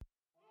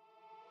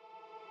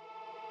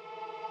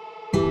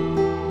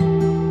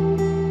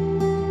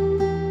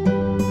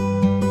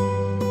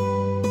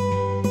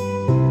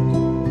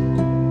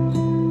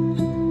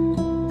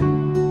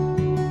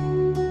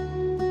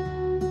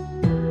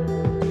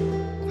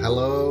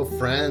Hello,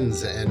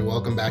 friends, and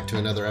welcome back to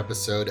another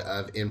episode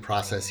of In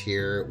Process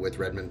here with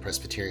Redmond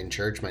Presbyterian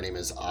Church. My name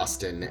is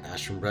Austin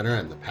Ashrenbrenner.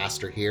 I'm the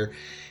pastor here,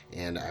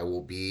 and I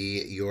will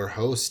be your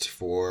host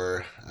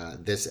for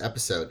this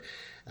episode.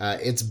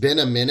 It's been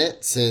a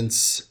minute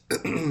since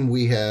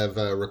we have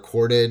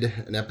recorded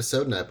an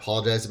episode, and I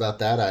apologize about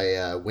that.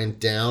 I went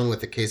down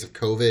with a case of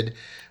COVID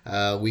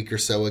a week or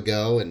so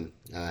ago, and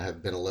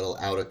have been a little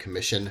out of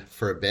commission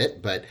for a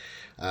bit, but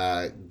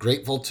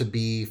grateful to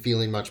be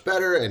feeling much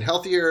better and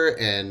healthier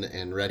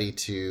and ready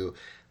to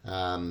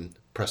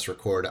press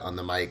record on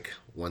the mic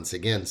once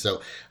again.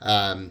 So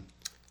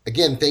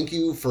again, thank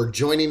you for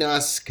joining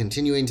us,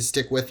 continuing to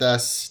stick with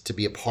us, to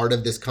be a part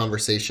of this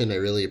conversation. I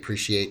really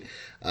appreciate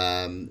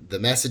the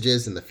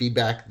messages and the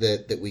feedback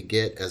that we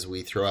get as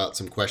we throw out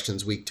some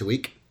questions week to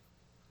week.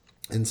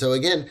 And so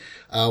again,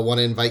 I want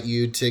to invite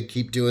you to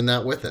keep doing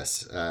that with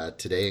us,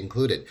 today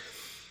included.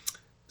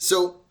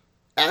 So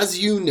as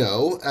you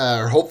know,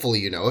 or hopefully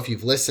you know, if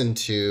you've listened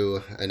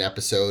to an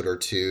episode or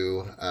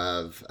two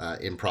of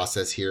In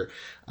Process here,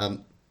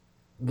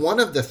 one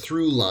of the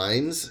through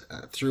lines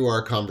through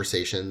our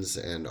conversations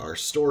and our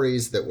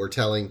stories that we're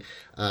telling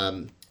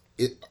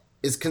it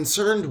is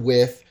concerned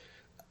with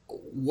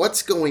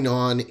what's going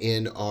on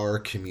in our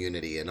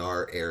community, in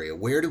our area.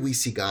 Where do we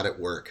see God at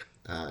work?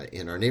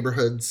 In our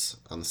neighborhoods,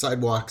 on the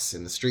sidewalks,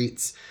 in the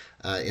streets,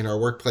 in our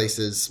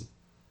workplaces,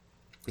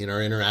 in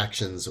our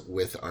interactions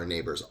with our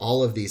neighbors.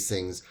 All of these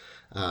things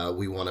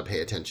we want to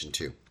pay attention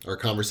to. Our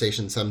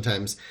conversation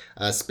sometimes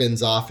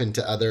spins off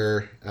into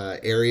other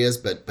areas,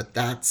 but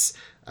that's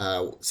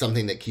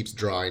something that keeps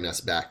drawing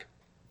us back.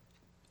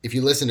 If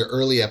you listen to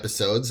early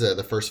episodes,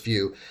 the first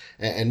few,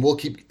 and we'll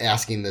keep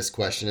asking this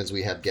question as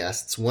we have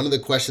guests, one of the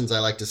questions I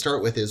like to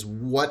start with is,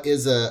 what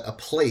is a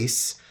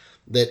place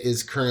that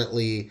is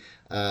currently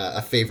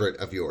a favorite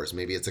of yours?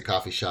 Maybe it's a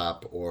coffee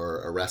shop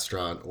or a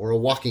restaurant or a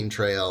walking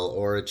trail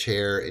or a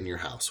chair in your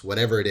house.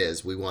 Whatever it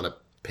is, we want to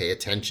pay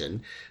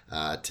attention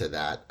to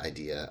that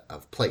idea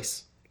of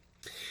place.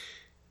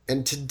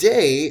 And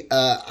today,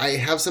 I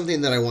have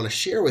something that I want to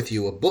share with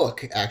you, a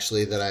book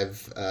actually that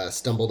I've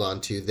stumbled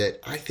onto that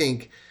I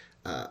think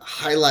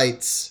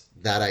highlights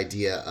that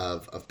idea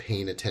of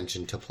paying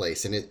attention to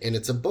place. And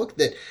it's a book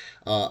that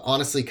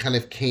honestly kind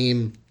of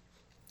came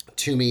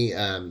to me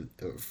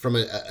from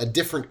a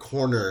different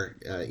corner,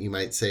 you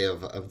might say,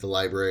 of the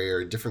library, or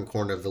a different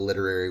corner of the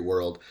literary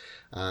world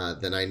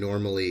than I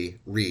normally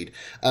read.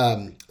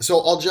 So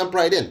I'll jump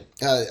right in.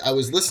 I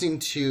was listening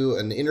to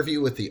an interview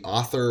with the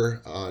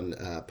author on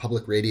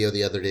public radio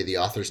the other day. The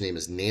author's name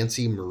is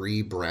Nancy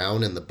Marie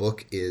Brown, and the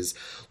book is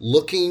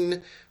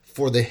Looking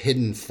for the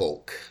Hidden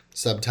Folk.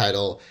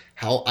 Subtitle,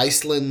 How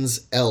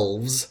Iceland's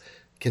Elves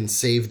Can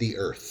Save the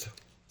Earth.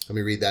 Let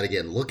me read that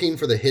again. Looking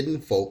for the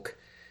Hidden Folk,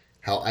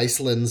 How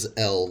Iceland's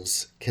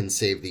Elves Can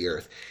Save the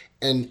Earth.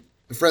 And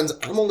friends,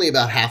 I'm only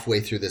about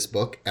halfway through this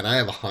book, and I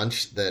have a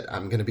hunch that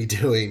I'm going to be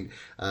doing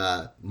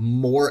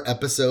more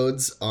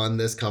episodes on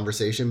this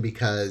conversation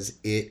because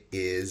it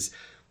is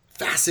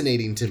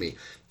fascinating to me.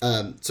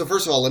 So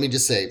first of all, let me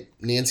just say,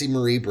 Nancy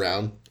Marie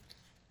Brown,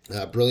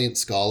 brilliant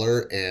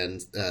scholar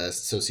and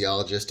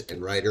sociologist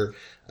and writer,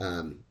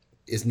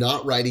 is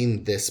not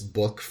writing this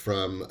book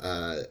from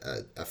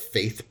a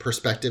faith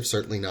perspective,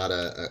 certainly not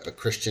a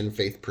Christian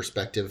faith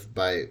perspective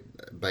by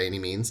any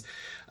means.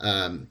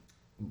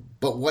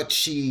 But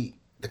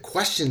the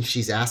questions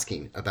she's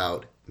asking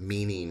about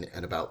meaning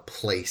and about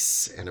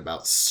place and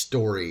about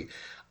story,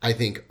 I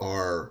think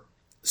are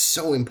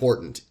so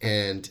important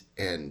and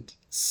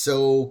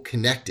so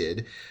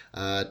connected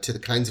to the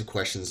kinds of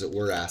questions that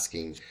we're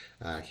asking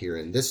here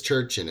in this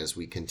church and as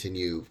we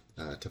continue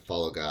to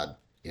follow God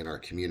in our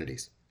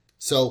communities.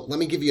 So let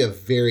me give you a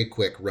very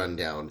quick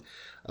rundown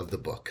of the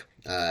book.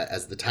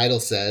 As the title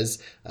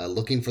says,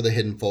 Looking for the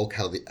Hidden Folk,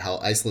 How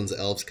Iceland's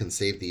Elves Can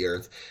Save the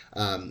Earth.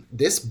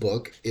 This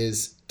book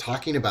is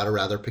talking about a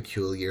rather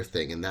peculiar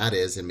thing, and that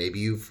is, and maybe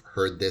you've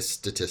heard this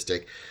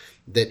statistic,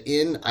 that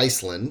in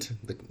Iceland,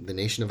 the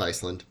nation of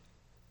Iceland,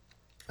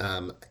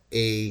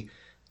 a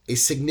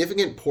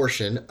significant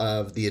portion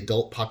of the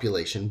adult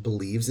population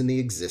believes in the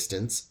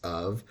existence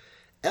of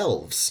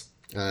elves.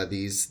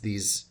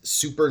 These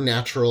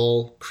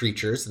supernatural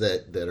creatures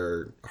that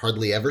are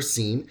hardly ever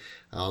seen,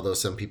 although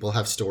some people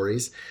have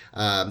stories,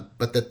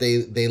 but that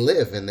they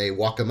live and they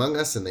walk among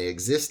us and they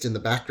exist in the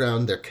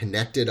background. They're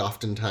connected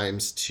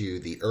oftentimes to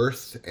the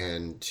earth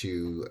and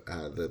to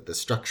the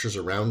structures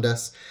around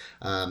us.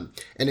 And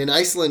in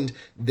Iceland,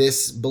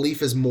 this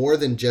belief is more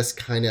than just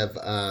kind of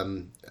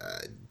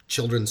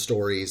children's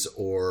stories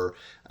or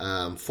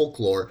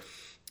folklore.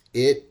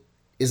 It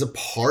is a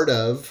part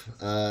of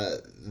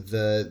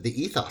the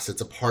ethos. It's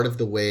a part of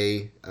the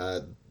way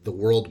the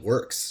world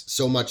works.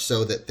 So much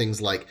so that things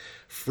like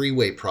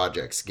freeway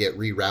projects get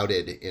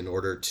rerouted in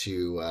order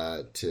to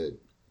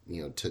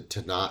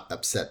not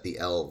upset the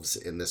elves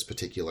in this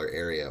particular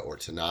area, or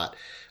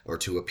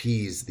to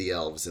appease the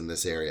elves in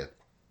this area.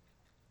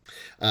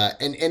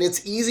 And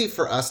it's easy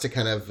for us to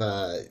kind of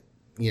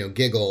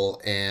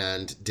giggle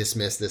and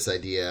dismiss this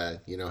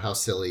idea, how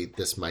silly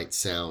this might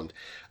sound.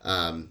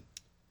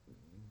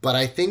 But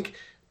I think,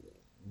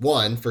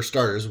 one, for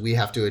starters, we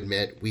have to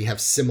admit we have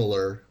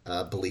similar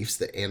beliefs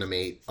that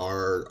animate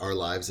our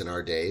lives and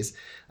our days.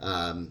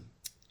 And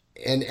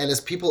as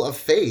people of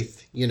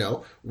faith,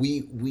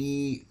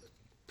 we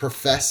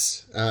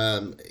profess,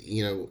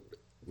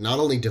 not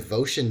only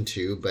devotion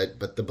to,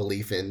 but the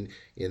belief in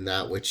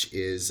that which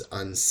is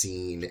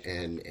unseen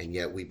and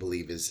yet we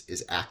believe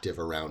is active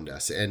around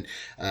us. And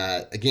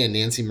again,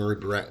 Nancy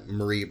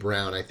Marie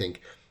Brown, I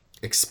think,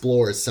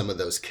 explores some of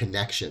those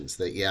connections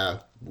that,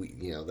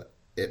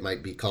 it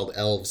might be called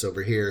elves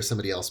over here.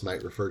 Somebody else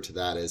might refer to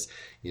that as,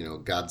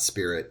 God's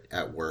spirit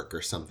at work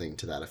or something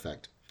to that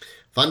effect.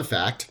 Fun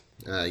fact,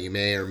 you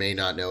may or may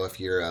not know if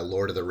you're a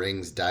Lord of the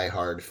Rings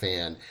diehard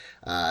fan,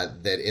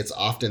 that it's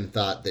often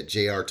thought that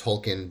J.R.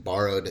 Tolkien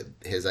borrowed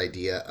his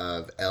idea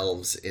of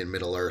elves in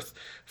Middle-earth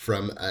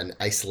from an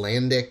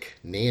Icelandic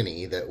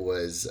nanny that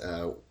was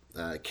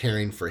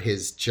caring for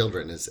his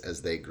children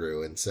as they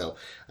grew. And so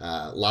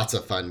lots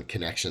of fun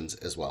connections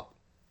as well.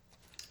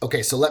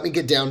 Okay, so let me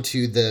get down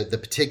to the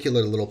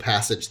particular little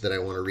passage that I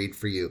want to read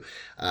for you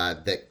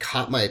that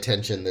caught my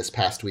attention this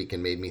past week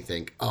and made me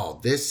think, oh,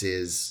 this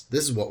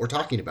is what we're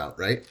talking about,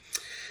 right?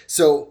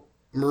 So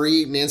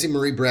Nancy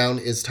Marie Brown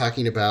is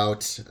talking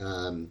about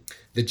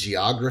the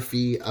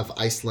geography of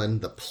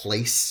Iceland, the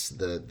place,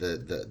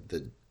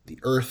 the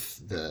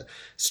earth, the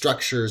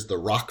structures, the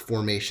rock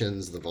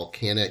formations, the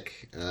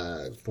volcanic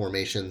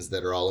formations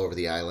that are all over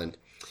the island,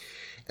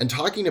 and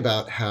talking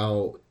about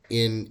how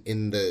in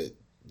the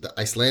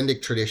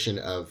Icelandic tradition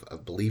of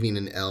believing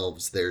in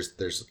elves,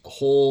 there's a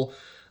whole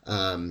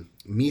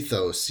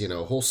mythos,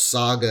 whole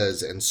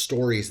sagas and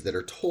stories that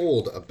are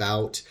told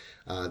about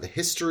the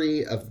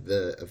history of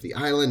the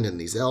island and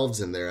these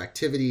elves and their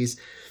activities.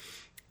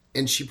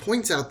 And she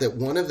points out that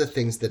one of the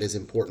things that is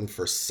important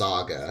for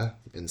saga,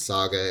 and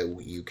saga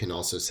you can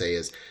also say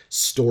is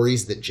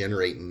stories that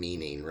generate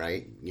meaning,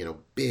 right?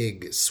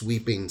 Big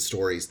sweeping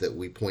stories that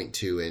we point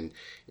to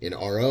in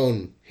our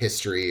own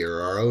history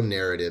or our own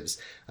narratives,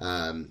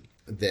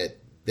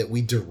 that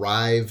we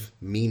derive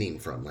meaning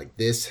from. Like,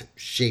 this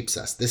shapes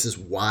us. This is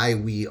why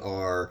we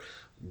are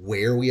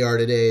where we are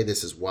today.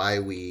 This is why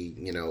we,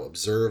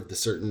 observe the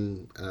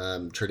certain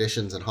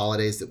traditions and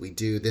holidays that we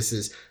do. This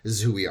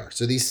is who we are.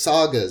 So these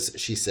sagas,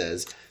 she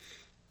says,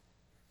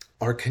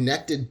 are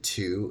connected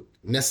to,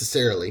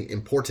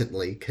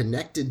 importantly,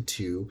 connected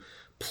to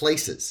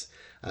places.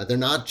 They're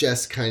not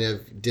just kind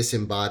of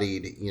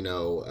disembodied,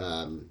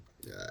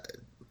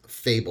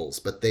 fables,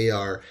 but they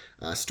are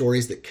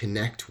stories that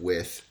connect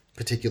with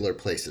particular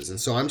places. And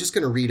so I'm just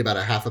going to read about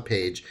a half a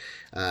page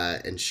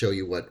and show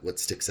you what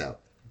sticks out.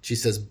 She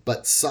says,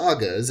 but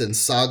sagas and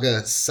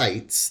saga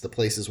sites, the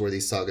places where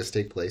these sagas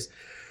take place,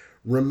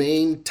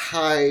 remain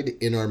tied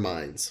in our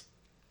minds.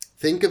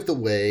 Think of the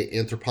way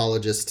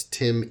anthropologist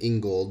Tim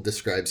Ingold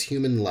describes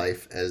human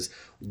life as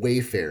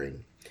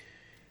wayfaring.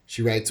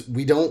 She writes,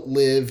 we don't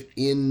live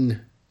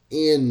in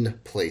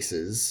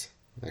places.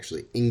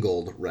 Actually,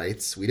 Ingold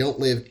writes, we don't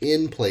live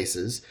in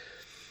places,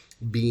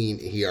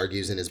 he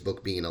argues in his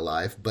book, Being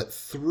Alive, but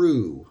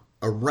through,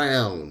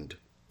 around,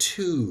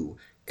 to,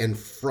 and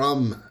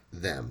from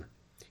them.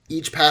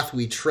 Each path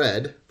we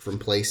tread from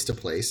place to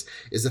place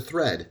is a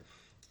thread.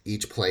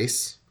 Each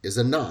place is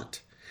a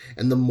knot.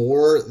 And the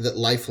more that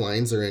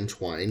lifelines are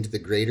entwined, the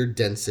greater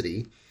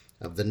density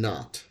of the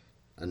knot.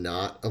 A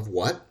knot of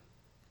what?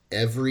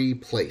 Every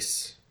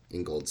place,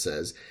 Ingold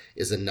says,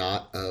 is a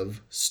knot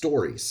of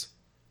stories.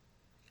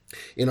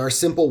 In our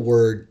simple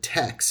word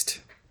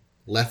text,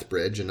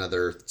 Lethbridge,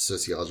 another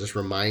sociologist,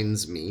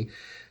 reminds me,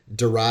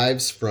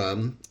 derives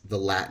from the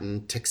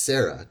Latin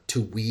texere,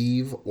 to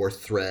weave or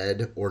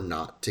thread or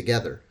knot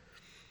together.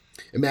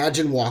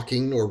 Imagine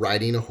walking or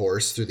riding a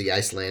horse through the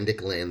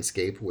Icelandic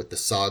landscape with the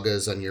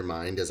sagas on your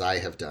mind, as I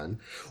have done,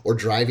 or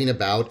driving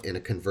about in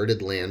a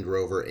converted Land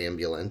Rover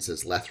ambulance,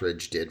 as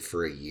Lethbridge did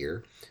for a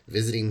year,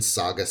 visiting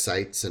saga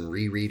sites and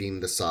rereading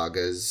the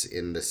sagas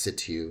in the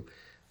Situ,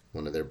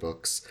 one of their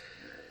books,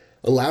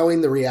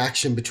 allowing the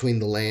reaction between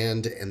the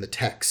land and the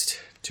text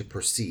to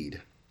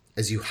proceed.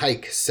 As you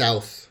hike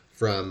south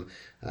from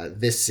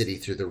this city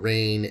through the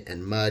rain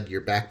and mud,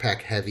 your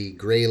backpack heavy,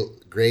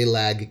 gray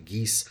lag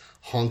geese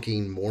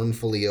honking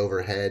mournfully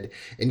overhead,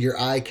 and your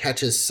eye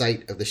catches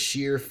sight of the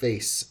sheer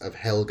face of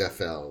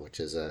Helgafell, which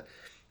is a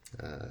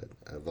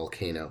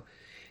volcano.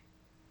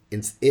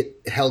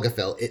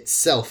 Helgafell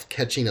itself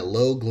catching a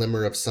low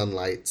glimmer of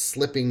sunlight,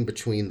 slipping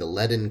between the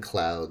leaden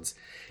clouds.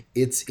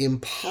 It's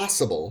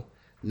impossible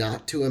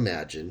not to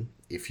imagine,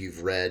 if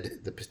you've read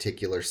the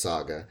particular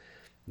saga,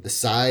 the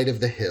side of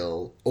the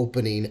hill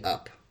opening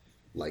up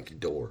like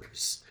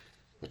doors,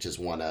 which is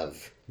one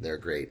of their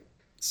great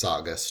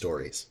saga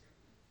stories.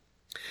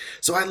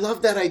 So I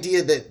love that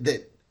idea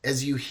that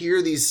as you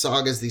hear these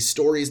sagas, these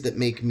stories that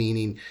make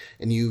meaning,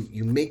 and you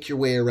make your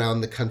way around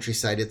the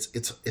countryside,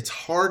 it's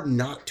hard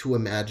not to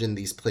imagine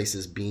these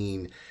places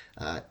being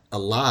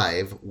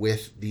alive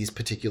with these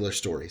particular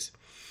stories.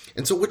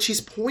 And so what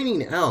she's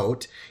pointing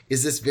out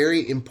is this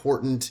very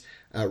important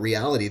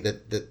reality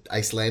that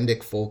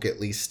Icelandic folk, at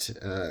least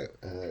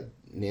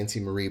Nancy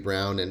Marie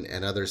Brown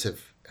and others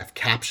have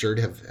captured,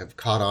 have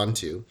caught on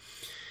to,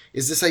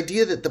 is this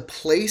idea that the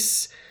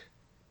place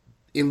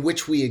in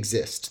which we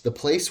exist, the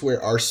place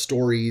where our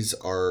stories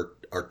are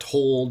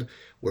told,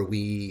 where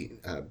we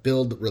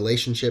build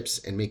relationships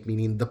and make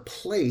meaning, the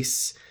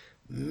place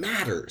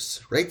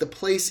matters, right? The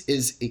place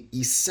is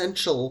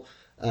essential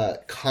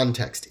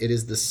context. It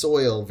is the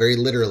soil, very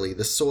literally,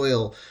 the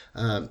soil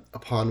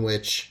upon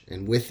which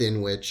and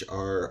within which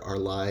our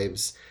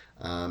lives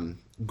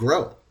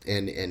grow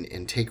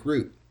and take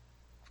root.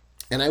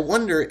 And I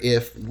wonder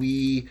if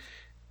we,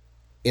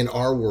 in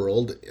our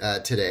world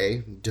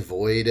today,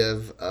 devoid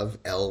of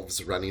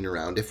elves running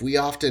around, if we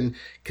often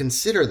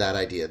consider that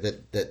idea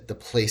that the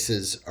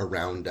places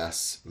around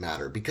us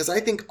matter. Because I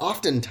think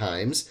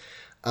oftentimes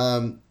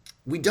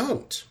we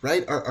don't,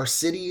 right? Our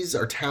cities,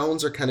 our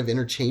towns are kind of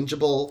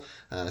interchangeable,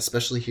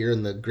 especially here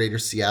in the greater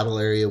Seattle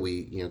area.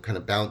 We, kind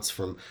of bounce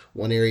from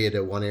one area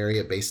to one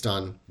area based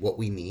on what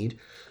we need.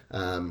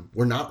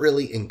 We're not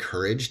really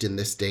encouraged in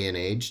this day and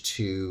age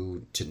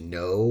to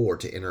know or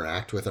to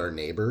interact with our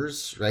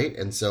neighbors, right?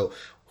 And so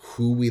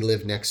who we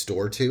live next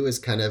door to is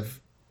kind of,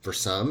 for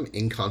some,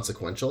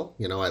 inconsequential.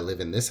 I live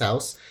in this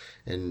house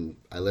and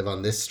I live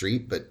on this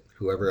street, but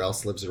whoever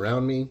else lives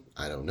around me,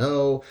 I don't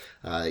know.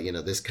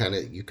 This kind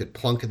of, you could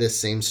plunk this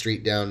same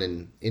street down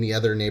in any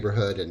other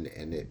neighborhood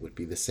and it would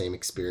be the same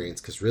experience,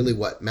 because really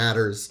what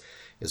matters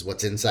is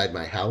what's inside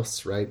my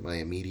house, right? My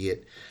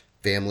immediate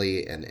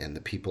family and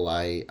the people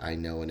I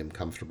know and am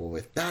comfortable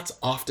with. That's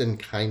often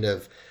kind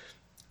of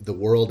the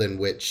world in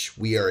which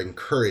we are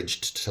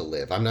encouraged to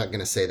live. I'm not going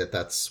to say that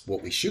that's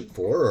what we shoot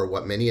for or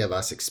what many of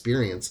us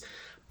experience,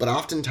 but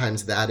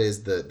oftentimes that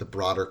is the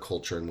broader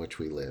culture in which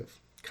we live.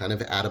 Kind of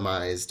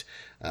atomized,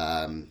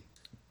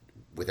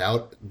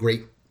 without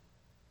great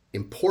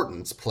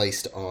importance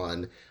placed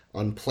on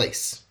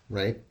place,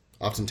 right?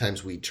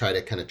 Oftentimes we try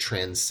to kind of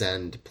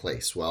transcend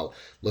place. Well,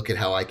 look at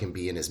how I can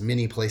be in as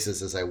many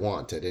places as I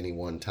want at any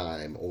one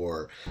time,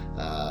 or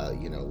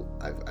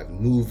I've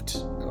moved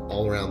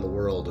all around the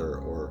world,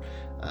 or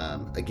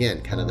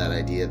again, kind of that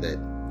idea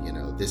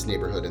that this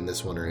neighborhood and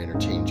this one are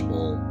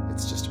interchangeable.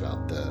 It's just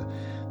about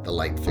the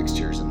light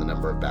fixtures and the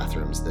number of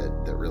bathrooms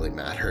that really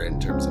matter in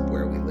terms of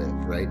where we live,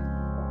 right?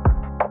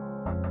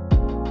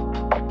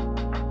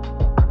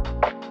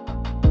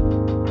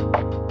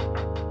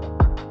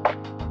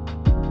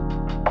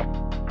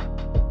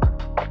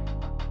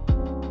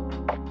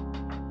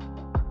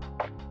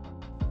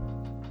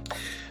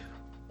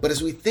 But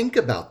as we think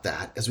about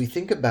that, as we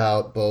think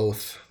about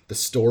both the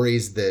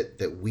stories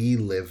that we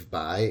live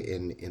by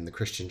in the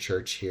Christian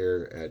church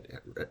here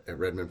at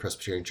Redmond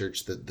Presbyterian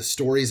Church, the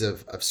stories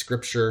of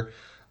Scripture,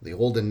 the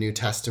Old and New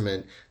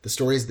Testament, the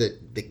stories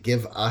that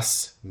give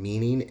us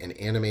meaning and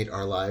animate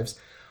our lives,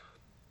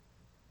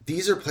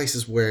 these are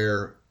places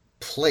where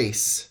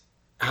place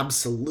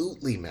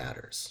absolutely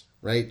matters,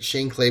 right?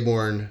 Shane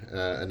Claiborne,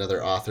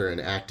 another author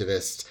and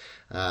activist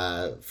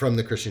from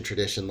the Christian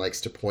tradition,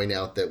 likes to point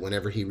out that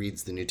whenever he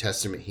reads the New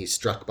Testament, he's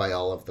struck by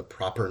all of the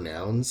proper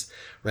nouns,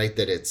 right?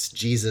 That it's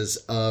Jesus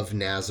of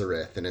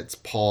Nazareth and it's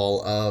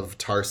Paul of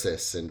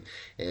Tarsus. And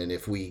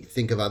if we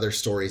think of other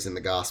stories in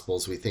the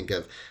Gospels, we think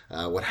of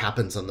what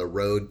happens on the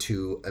road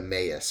to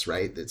Emmaus,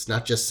 right? It's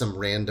not just some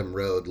random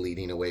road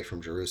leading away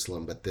from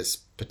Jerusalem, but this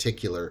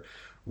particular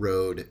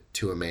road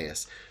to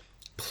Emmaus.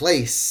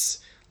 Place,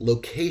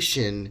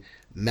 location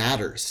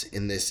matters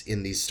in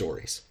these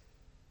stories.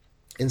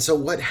 And so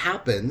what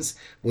happens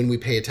when we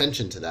pay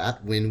attention to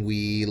that, when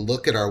we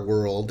look at our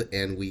world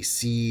and we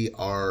see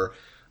our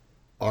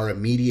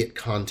immediate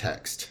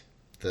context,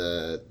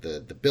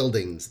 the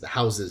buildings, the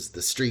houses,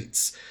 the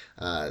streets,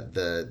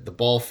 the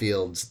ball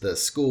fields, the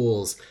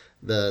schools,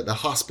 the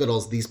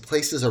hospitals, these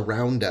places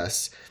around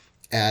us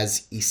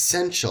as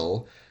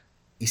essential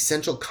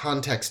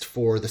context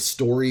for the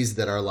stories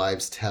that our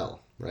lives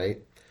tell,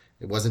 right?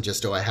 It wasn't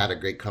just, I had a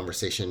great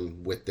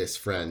conversation with this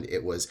friend.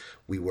 It was,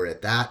 we were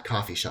at that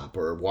coffee shop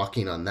or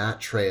walking on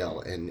that trail,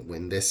 and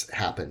when this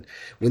happened.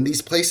 When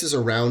these places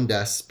around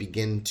us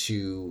begin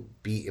to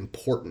be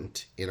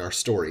important in our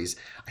stories,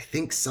 I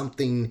think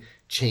something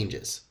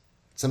changes.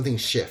 Something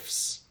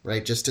shifts,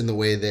 right? Just in the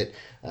way that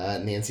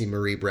Nancy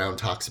Marie Brown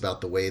talks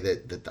about the way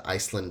that the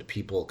Iceland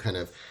people kind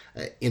of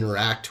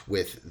interact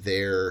with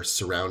their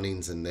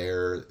surroundings and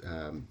their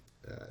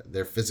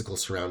physical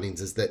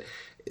surroundings, is that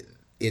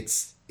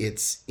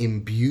it's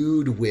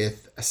imbued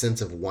with a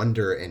sense of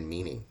wonder and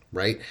meaning,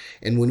 right?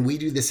 And when we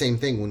do the same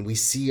thing, when we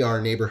see our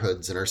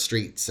neighborhoods and our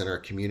streets and our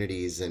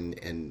communities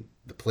and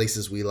the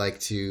places we like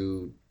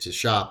to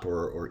shop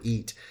or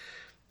eat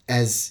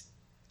as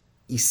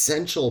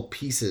essential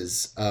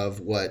pieces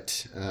of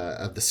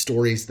of the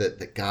stories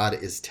that God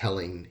is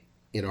telling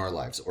in our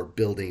lives or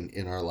building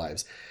in our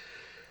lives,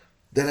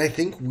 then I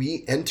think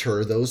we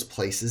enter those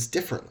places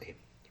differently,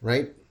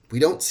 right? We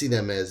don't see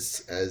them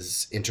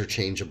as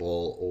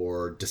interchangeable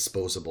or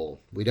disposable.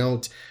 We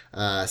don't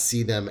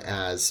see them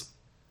as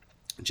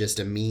just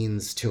a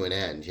means to an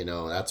end.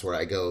 That's where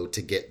I go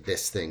to get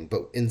this thing.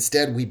 But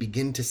instead, we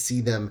begin to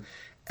see them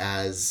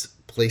as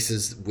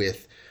places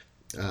with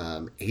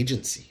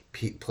agency,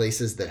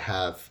 places that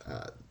have,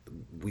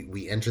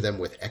 we enter them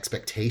with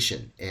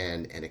expectation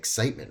and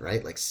excitement,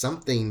 right? Like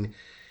something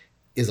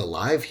is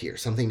alive here,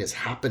 something is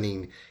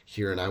happening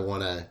here, and I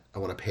want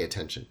to pay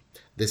attention.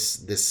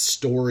 This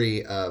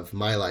story of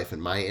my life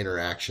and my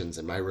interactions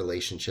and my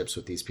relationships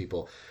with these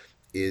people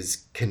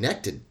is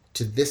connected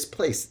to this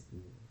place.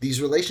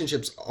 These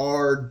relationships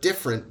are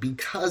different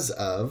because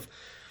of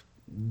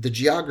the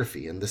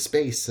geography and the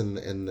space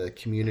and the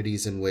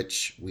communities in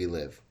which we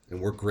live. And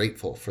we're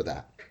grateful for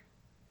that.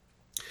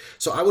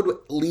 So I would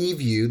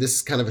leave you, this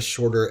is kind of a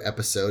shorter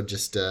episode,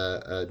 just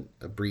a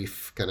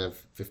brief kind of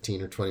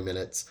 15 or 20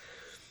 minutes.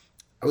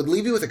 I would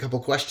leave you with a couple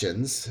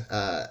questions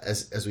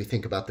as we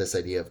think about this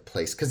idea of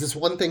place. Because it's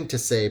one thing to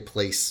say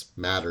place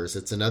matters.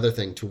 It's another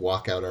thing to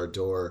walk out our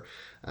door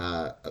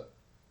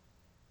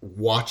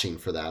watching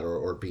for that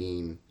or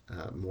being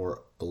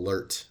more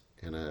alert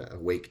and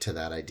awake to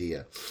that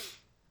idea.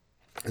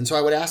 And so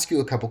I would ask you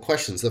a couple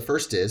questions. The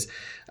first is,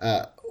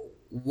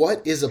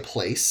 what is a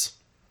place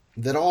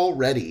that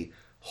already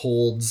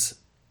holds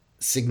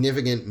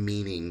significant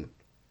meaning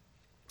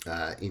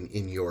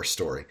in your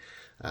story?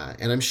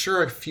 And I'm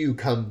sure a few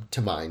come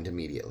to mind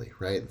immediately,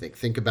 right?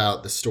 Think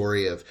about the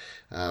story of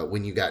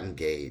when you got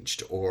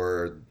engaged,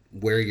 or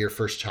where your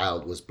first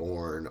child was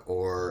born,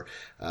 or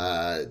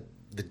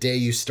the day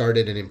you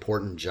started an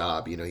important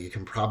job. You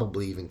can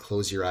probably even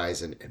close your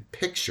eyes and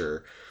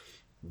picture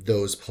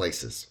those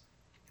places,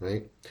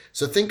 right?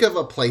 So think of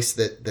a place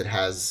that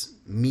has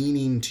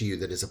meaning to you,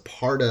 that is a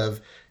part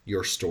of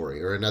your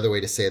story. Or another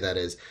way to say that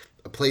is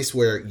a place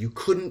where you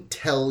couldn't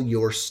tell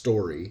your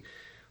story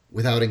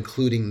without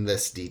including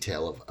this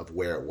detail of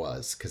where it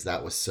was, because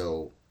that was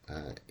so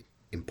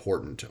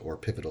important or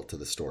pivotal to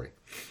the story.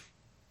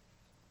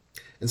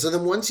 And so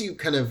then once you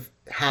kind of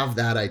have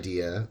that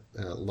idea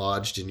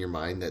lodged in your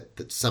mind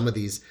that some of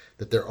these,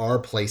 that there are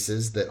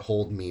places that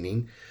hold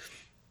meaning,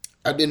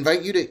 I'd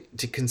invite you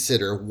to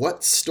consider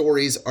what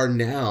stories are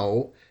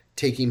now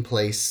taking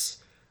place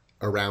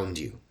around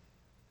you.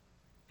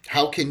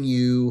 How can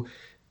you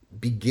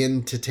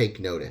begin to take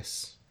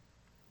notice?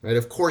 Right?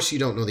 Of course, you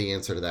don't know the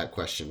answer to that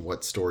question.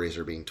 What stories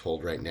are being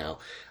told right now?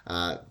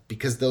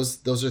 Because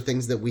those are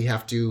things that we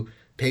have to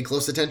pay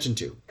close attention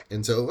to.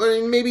 And so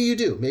maybe you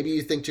do. Maybe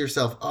you think to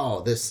yourself,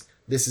 oh, this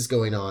is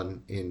going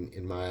on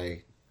in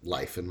my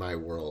life, in my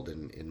world,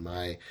 in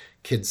my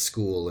kids'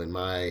 school, in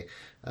my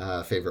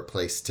favorite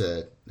place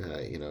to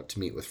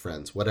meet with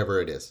friends,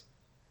 whatever it is.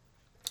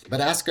 But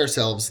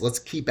let's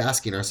keep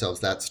asking ourselves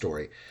that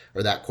story,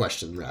 or that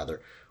question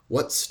rather.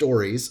 What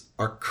stories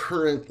are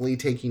currently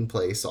taking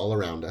place all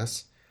around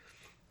us?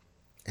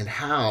 And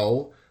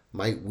how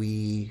might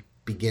we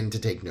begin to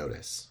take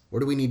notice? Where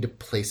do we need to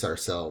place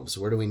ourselves?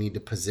 Where do we need to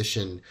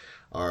position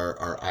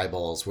our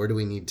eyeballs? Where do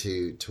we need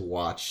to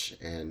watch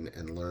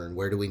and learn?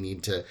 Where do we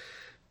need to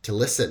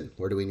listen?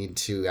 Where do we need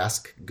to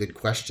ask good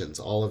questions?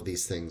 All of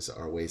these things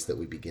are ways that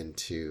we begin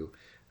to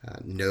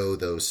know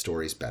those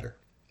stories better.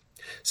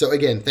 So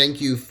again, thank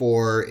you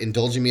for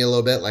indulging me a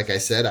little bit. Like I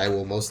said, I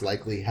will most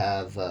likely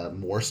have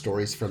more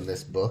stories from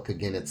this book.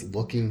 Again, it's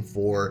looking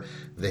for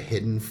the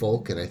hidden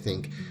folk, and I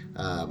think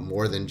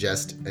more than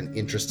just an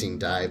interesting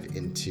dive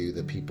into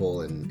the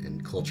people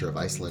and culture of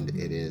Iceland,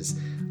 it is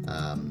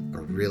a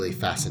really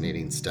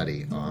fascinating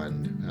study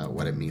on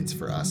what it means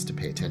for us to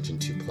pay attention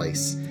to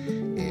place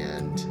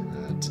and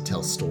to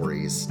tell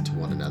stories to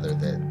one another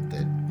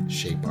that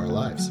shape our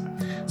lives.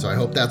 So I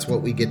hope that's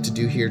what we get to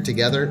do here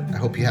together. I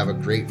hope you have a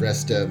great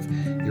rest of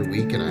your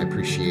week, and I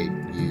appreciate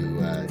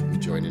you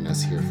joining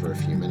us here for a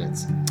few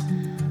minutes.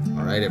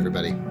 All right,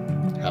 everybody,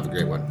 have a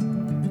great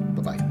one.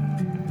 Bye-bye.